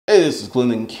Hey, this is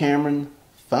Glenn Cameron,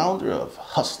 founder of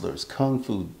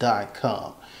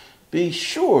HustlersKungFu.com. Be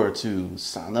sure to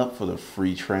sign up for the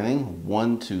free training,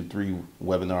 1 to 3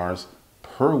 webinars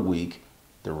per week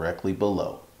directly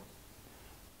below.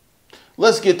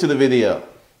 Let's get to the video.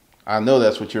 I know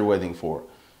that's what you're waiting for.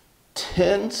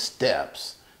 10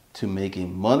 steps to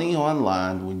making money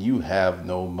online when you have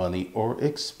no money or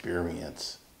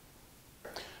experience.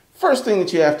 First thing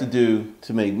that you have to do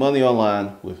to make money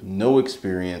online with no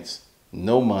experience,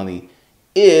 no money,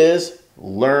 is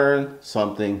learn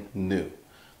something new.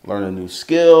 Learn a new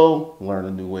skill, learn a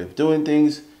new way of doing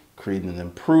things, create an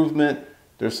improvement.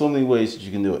 There's so many ways that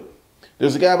you can do it.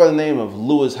 There's a guy by the name of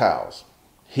Lewis Howes.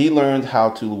 He learned how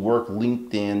to work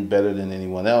LinkedIn better than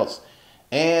anyone else.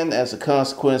 And as a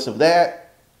consequence of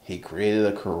that, he created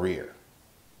a career.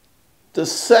 The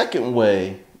second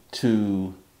way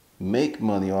to make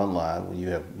money online when you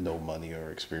have no money or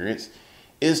experience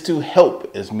is to help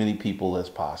as many people as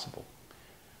possible.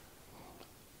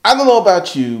 I don't know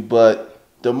about you, but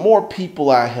the more people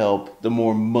I help, the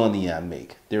more money I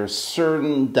make. There are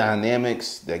certain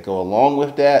dynamics that go along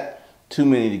with that. Too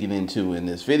many to get into in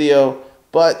this video,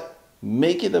 but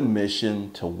make it a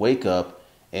mission to wake up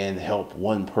and help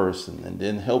one person, and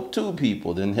then help 2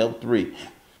 people, then help 3.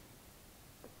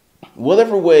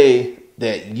 Whatever way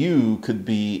that you could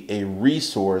be a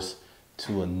resource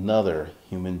to another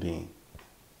human being.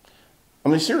 I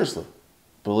mean, seriously,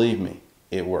 believe me,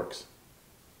 it works.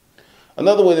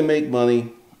 Another way to make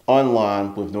money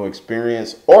online with no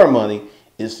experience or money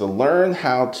is to learn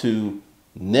how to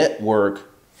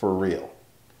network for real.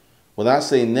 When I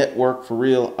say network for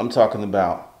real, I'm talking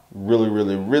about really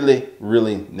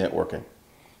networking.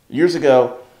 Years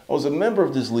ago, I was a member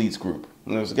of this leads group,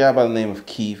 and there was a guy by the name of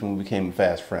Keith, and we became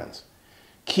fast friends.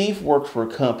 Keith worked for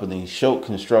a company, Shoke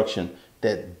Construction,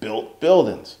 that built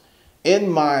buildings. In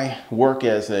my work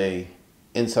as a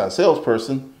inside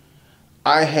salesperson,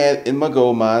 I had in my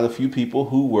gold mine a few people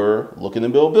who were looking to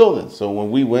build buildings. So when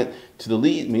we went to the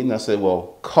lead meeting, I said,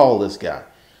 well, call this guy.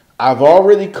 I've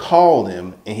already called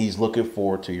him, and he's looking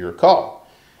forward to your call.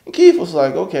 And Keith was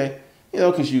like, okay,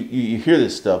 because you hear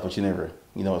this stuff, but you never,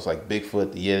 it's like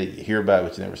Bigfoot, the Yeti, you hear about it,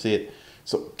 but you never see it.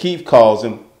 So Keith calls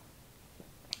him.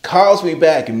 Calls me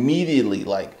back immediately,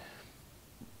 like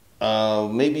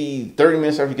maybe 30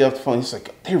 minutes after he got off the phone. He's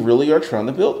like, they really are trying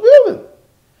to build a building.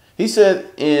 He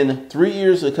said, in 3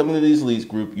 years of coming to these leads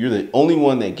group, you're the only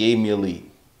one that gave me a lead.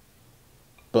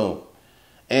 Boom.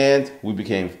 And we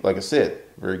became, like I said,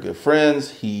 very good friends.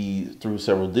 He threw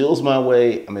several deals my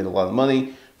way. I made a lot of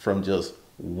money from just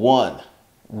one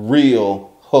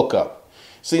real hookup.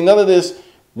 See, none of this,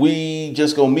 we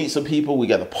just go meet some people. We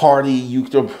got a party.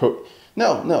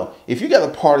 No. If you got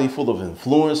a party full of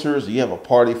influencers, you have a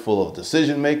party full of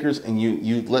decision makers, and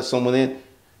you let someone in,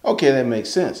 okay, that makes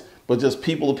sense. But just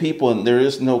people to people and there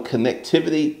is no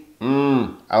connectivity, I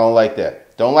don't like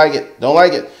that. Don't like it.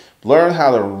 Learn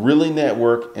how to really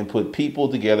network and put people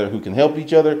together who can help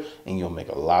each other, and you'll make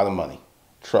a lot of money.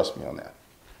 Trust me on that.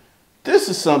 This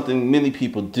is something many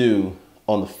people do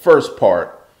on the first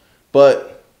part,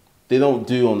 but they don't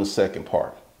do on the second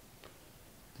part.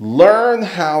 Learn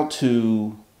how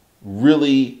to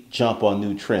really jump on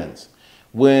new trends.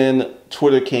 When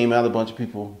Twitter came out, a bunch of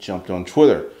people jumped on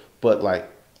Twitter, but like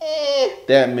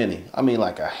that many. I mean,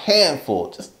 like a handful,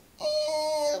 just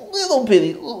little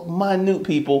bitty, little minute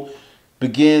people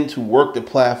begin to work the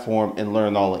platform and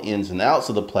learn all the ins and outs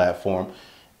of the platform,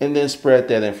 and then spread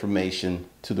that information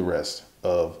to the rest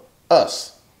of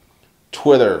us.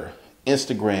 Twitter,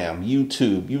 Instagram,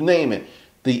 YouTube, you name it.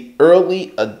 The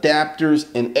early adapters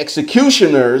and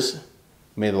executioners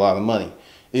made a lot of money.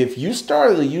 If you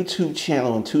started a YouTube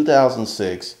channel in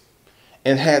 2006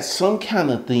 and had some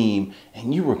kind of theme,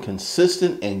 and you were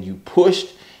consistent and you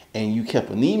pushed and you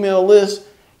kept an email list,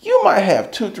 you might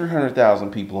have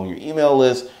 200,000-300,000 people on your email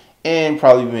list and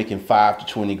probably be making 5 to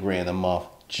 20 grand a month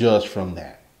just from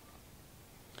that.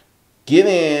 Get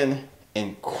in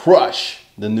and crush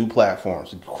the new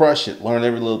platforms. Crush it. Learn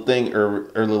every little thing, every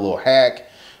little hack.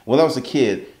 When I was a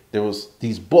kid, there was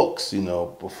these books,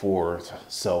 before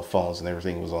cell phones and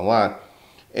everything was online.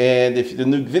 And if the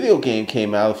new video game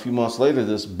came out a few months later,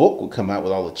 this book would come out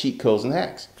with all the cheat codes and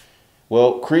hacks.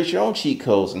 Well, create your own cheat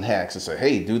codes and hacks and say,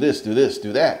 hey, do this, do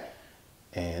that.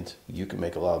 And you can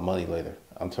make a lot of money later.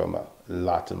 I'm talking about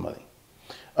lots of money.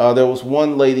 There was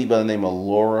one lady by the name of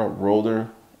Laura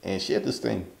Roeder, and she had this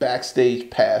thing,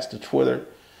 Backstage Pass to Twitter.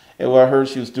 And when I heard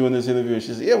she was doing this interview,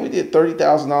 she said, yeah, we did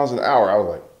 $30,000 an hour. I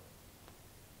was like,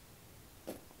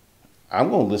 I'm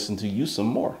going to listen to you some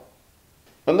more.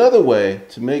 Another way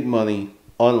to make money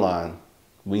online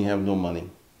when you have no money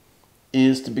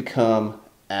is to become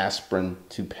aspirin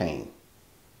to pain.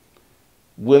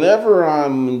 Whenever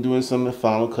I'm doing something in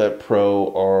Final Cut Pro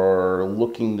or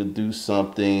looking to do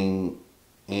something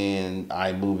in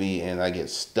iMovie and I get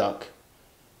stuck,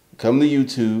 come to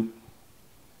YouTube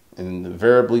and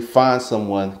invariably find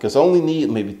someone, because I only need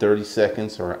maybe 30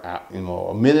 seconds or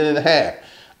a minute and a half.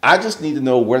 I just need to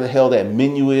know where the hell that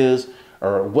menu is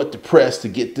or what to press to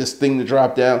get this thing to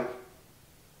drop down.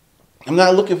 I'm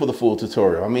not looking for the full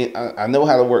tutorial. I mean, I know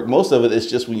how to work most of it. It's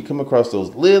just when you come across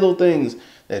those little things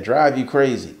that drive you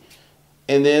crazy.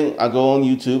 And then I go on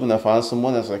YouTube and I find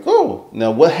someone that's like, oh,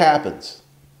 now what happens?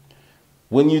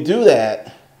 When you do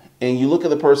that and you look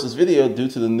at the person's video, due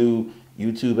to the new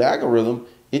YouTube algorithm,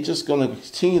 it's just going to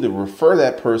continue to refer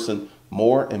that person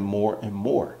more and more and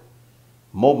more.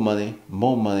 More money,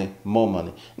 more money, more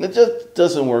money. And it just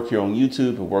doesn't work here on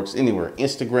YouTube. It works anywhere.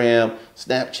 Instagram,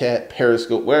 Snapchat,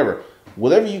 Periscope, wherever.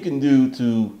 Whatever you can do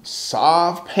to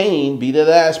solve pain, be that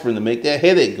aspirin to make that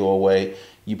headache go away,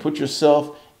 you put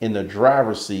yourself in the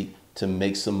driver's seat to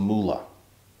make some moolah.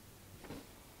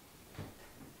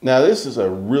 Now, this is a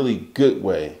really good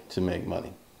way to make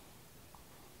money.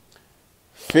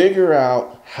 Figure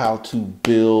out how to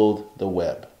build the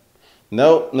web.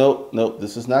 No.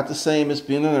 This is not the same as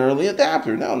being an early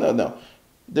adapter. No.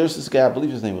 There's this guy, I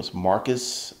believe his name was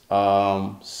Marcus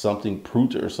something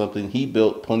Pruta or something. He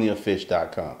built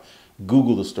plentyoffish.com.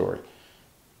 Google the story.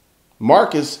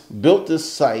 Marcus built this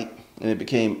site and it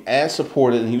became ad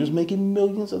supported and he was making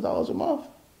millions of dollars a month.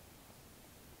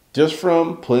 Just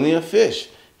from Plenty of Fish.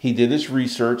 He did his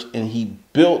research and he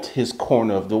built his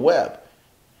corner of the web.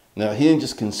 Now, he didn't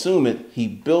just consume it, he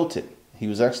built it. He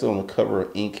was actually on the cover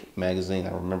of Inc. magazine.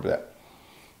 I remember that.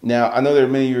 Now, I know there are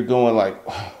many of you are going like,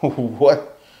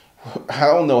 what? I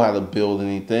don't know how to build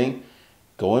anything.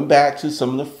 Going back to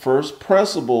some of the first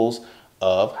principles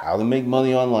of how to make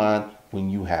money online when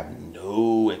you have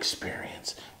no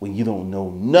experience, when you don't know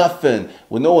nothing,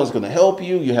 when no one's going to help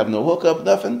you, you have no hookup,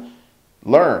 nothing.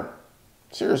 Learn.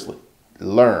 Seriously,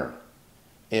 learn.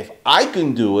 If I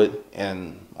can do it,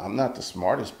 and I'm not the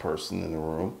smartest person in the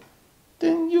room,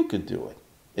 then you could do it.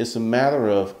 It's a matter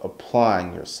of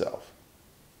applying yourself.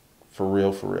 For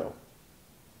real, for real.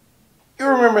 You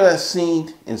remember that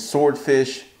scene in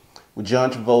Swordfish with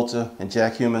John Travolta and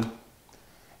Jack Human?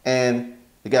 And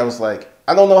the guy was like,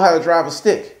 I don't know how to drive a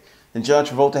stick. And John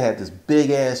Travolta had this big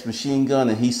ass machine gun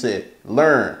and he said,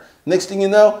 learn. Next thing you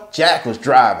know, Jack was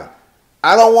driving.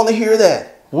 I don't want to hear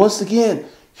that. Once again,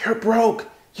 you're broke.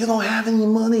 You don't have any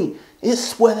money. It's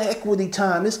sweat equity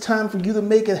time. It's time for you to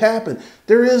make it happen.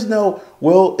 There is no,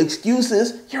 well,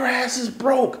 excuses. Your ass is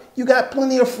broke. You got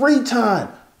plenty of free time.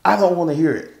 I don't want to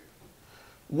hear it.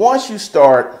 Once you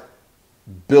start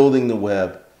building the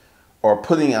web or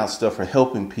putting out stuff or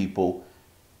helping people,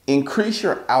 increase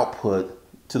your output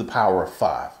to the power of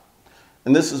 5.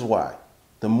 And this is why.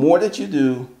 The more that you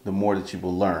do, the more that you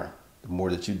will learn. The more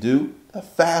that you do, the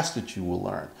faster you will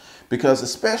learn. Because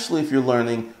especially if you're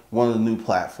learning one of the new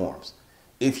platforms,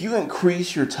 if you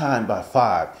increase your time by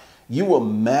 5, you will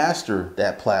master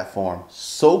that platform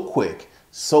so quick,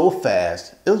 so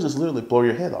fast, it'll just literally blow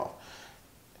your head off.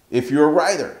 If you're a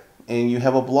writer and you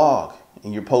have a blog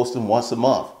and you're posting once a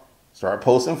month, start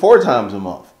posting 4 times a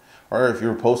month. Or if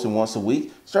you're posting once a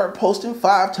week, start posting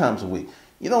 5 times a week.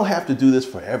 You don't have to do this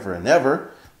forever and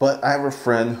ever, but I have a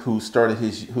friend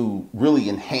who really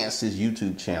enhanced his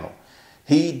YouTube channel.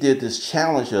 He did this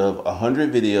challenge of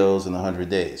 100 videos in 100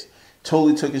 days.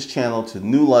 Totally took his channel to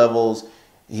new levels.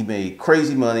 He made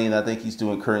crazy money, and I think he's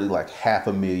doing currently like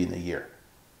 $500,000 a year.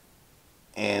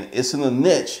 And it's in a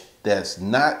niche that's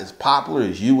not as popular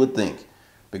as you would think,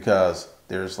 because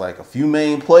there's like a few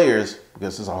main players,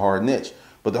 because it's a hard niche.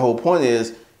 But the whole point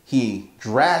is he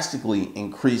drastically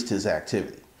increased his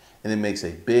activity, and it makes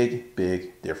a big,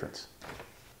 big difference.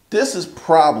 This is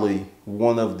probably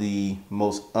one of the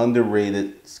most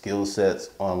underrated skill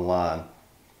sets online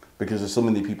because there's so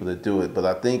many people that do it. But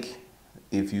I think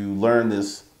if you learn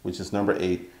this, which is number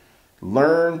 8,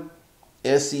 learn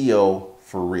SEO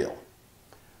for real.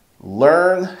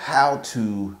 Learn how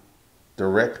to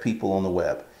direct people on the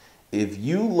web. If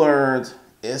you learned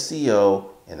SEO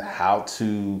and how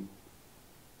to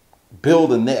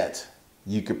build a net,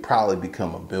 you could probably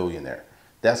become a billionaire.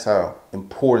 That's how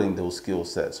important those skill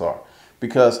sets are.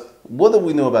 Because what do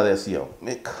we know about SEO?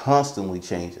 It constantly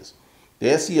changes. The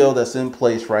SEO that's in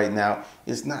place right now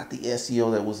is not the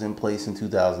SEO that was in place in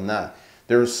 2009.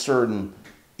 There are certain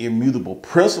immutable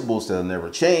principles that have never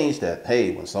changed that,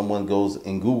 hey, when someone goes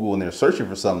in Google and they're searching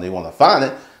for something, they want to find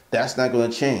it, that's not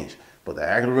going to change. But the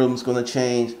algorithm's going to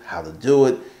change, how to do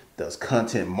it. Does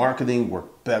content marketing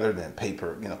work better than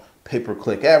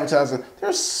pay-per-click advertising.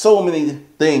 There's so many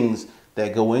things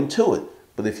that go into it.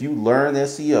 But if you learn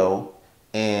SEO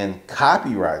and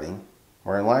copywriting,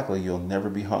 more than likely you'll never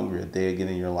be hungry a day again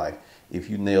in your life if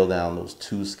you nail down those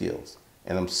 2 skills.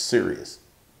 And I'm serious.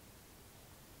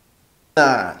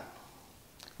 9.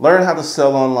 Learn how to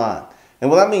sell online. And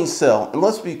what I mean sell, and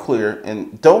let's be clear,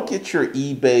 and don't get your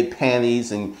eBay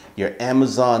panties and your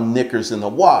Amazon knickers in the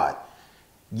wad.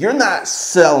 You're not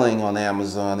selling on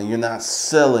Amazon and you're not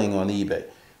selling on eBay.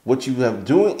 What you have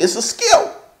doing is a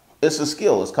skill. It's a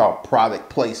skill. It's called product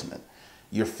placement.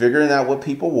 You're figuring out what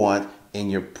people want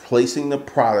and you're placing the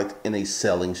product in a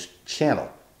selling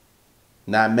channel.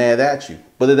 Not mad at you,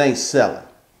 but it ain't selling.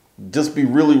 Just be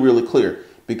really, really clear,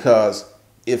 because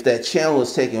if that channel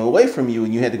is taken away from you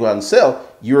and you had to go out and sell,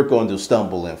 you're going to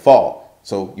stumble and fall.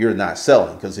 So you're not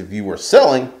selling, because if you were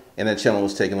selling and that channel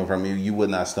was taken away from you, you would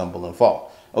not stumble and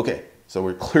fall. Okay, so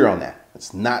we're clear on that.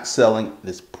 It's not selling,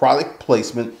 it's product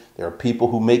placement. There are people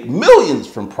who make millions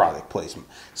from product placement.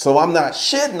 So I'm not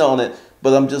shitting on it,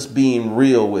 but I'm just being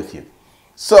real with you.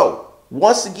 So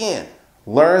once again,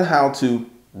 learn how to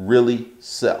really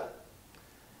sell.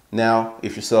 Now,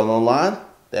 if you're selling online,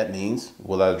 that means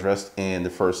what I addressed in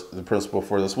the principle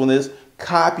for this one is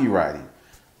copywriting.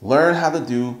 Learn how to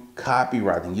do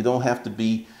copywriting. You don't have to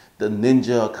be the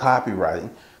ninja of copywriting,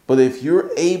 but if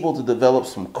you're able to develop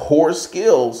some core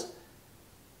skills,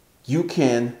 you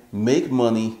can make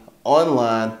money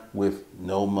online with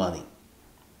no money.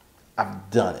 I've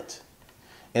done it.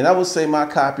 And I would say my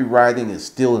copywriting is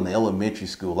still in elementary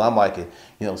school. I'm like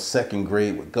in, second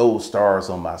grade with gold stars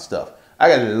on my stuff. I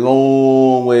got a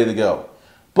long way to go.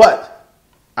 But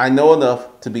I know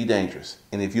enough to be dangerous.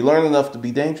 And if you learn enough to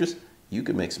be dangerous, you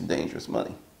can make some dangerous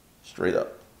money. Straight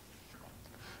up.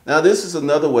 Now, this is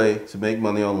another way to make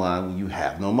money online when you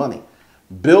have no money.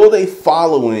 Build a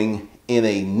following in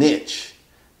a niche.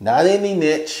 Not any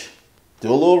niche. Do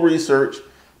a little research,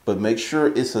 but make sure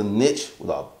it's a niche with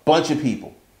a bunch of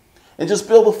people. And just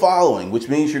build a following, which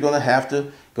means you're going to have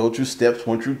to go through steps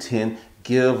 1 through 10,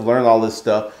 learn all this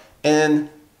stuff, and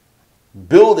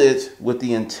build it with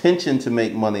the intention to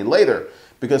make money later.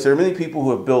 Because there are many people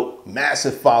who have built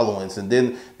massive followings and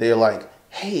then they're like,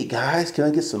 hey guys, can I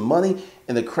get some money?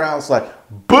 And the crowd's like,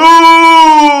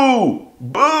 boo,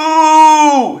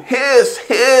 boo, hiss,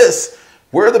 hiss.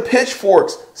 Where are the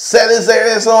pitchforks? Set his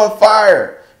ass on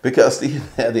fire. Because they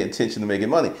have the intention of making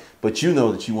money. But you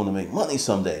know that you want to make money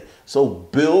someday. So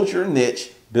build your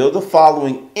niche, build a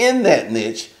following in that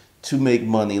niche to make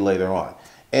money later on.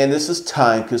 And this is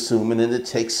time consuming and it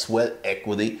takes sweat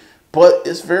equity, but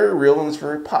it's very real and it's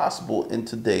very possible in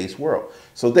today's world.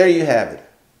 So there you have it.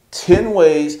 10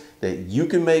 ways that you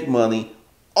can make money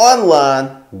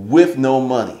online with no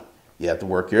money. You have to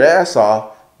work your ass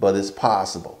off, but it's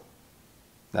possible.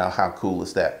 Now, how cool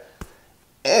is that?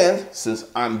 And since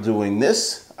I'm doing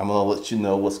this, I'm going to let you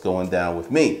know what's going down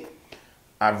with me.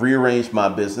 I've rearranged my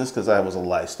business because I was a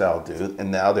lifestyle dude,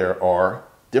 and now there are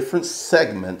different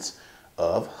segments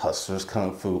of Hustlers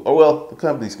Kung Fu. Oh, well, the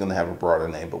company's going to have a broader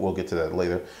name, but we'll get to that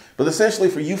later. But essentially,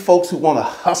 for you folks who want to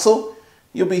hustle,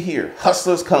 you'll be here,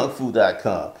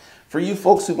 hustlerskungfu.com. For you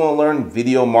folks who want to learn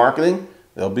video marketing,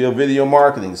 there'll be a video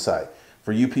marketing site.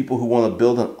 For you people who want to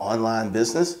build an online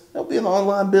business, there'll be an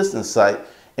online business site.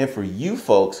 And for you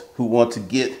folks who want to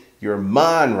get your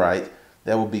mind right,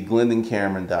 that will be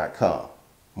glendoncameron.com.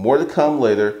 More to come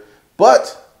later.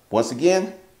 But once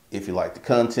again, if you like the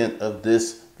content of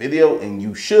this video, and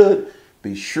you should,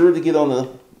 be sure to get on the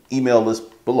email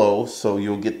list below so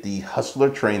you'll get the hustler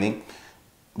training,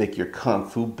 make your Kung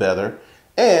Fu better,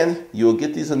 and you'll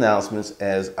get these announcements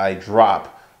as I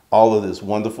drop all of this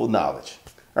wonderful knowledge.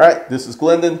 All right, this is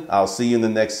Glendon. I'll see you in the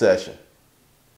next session.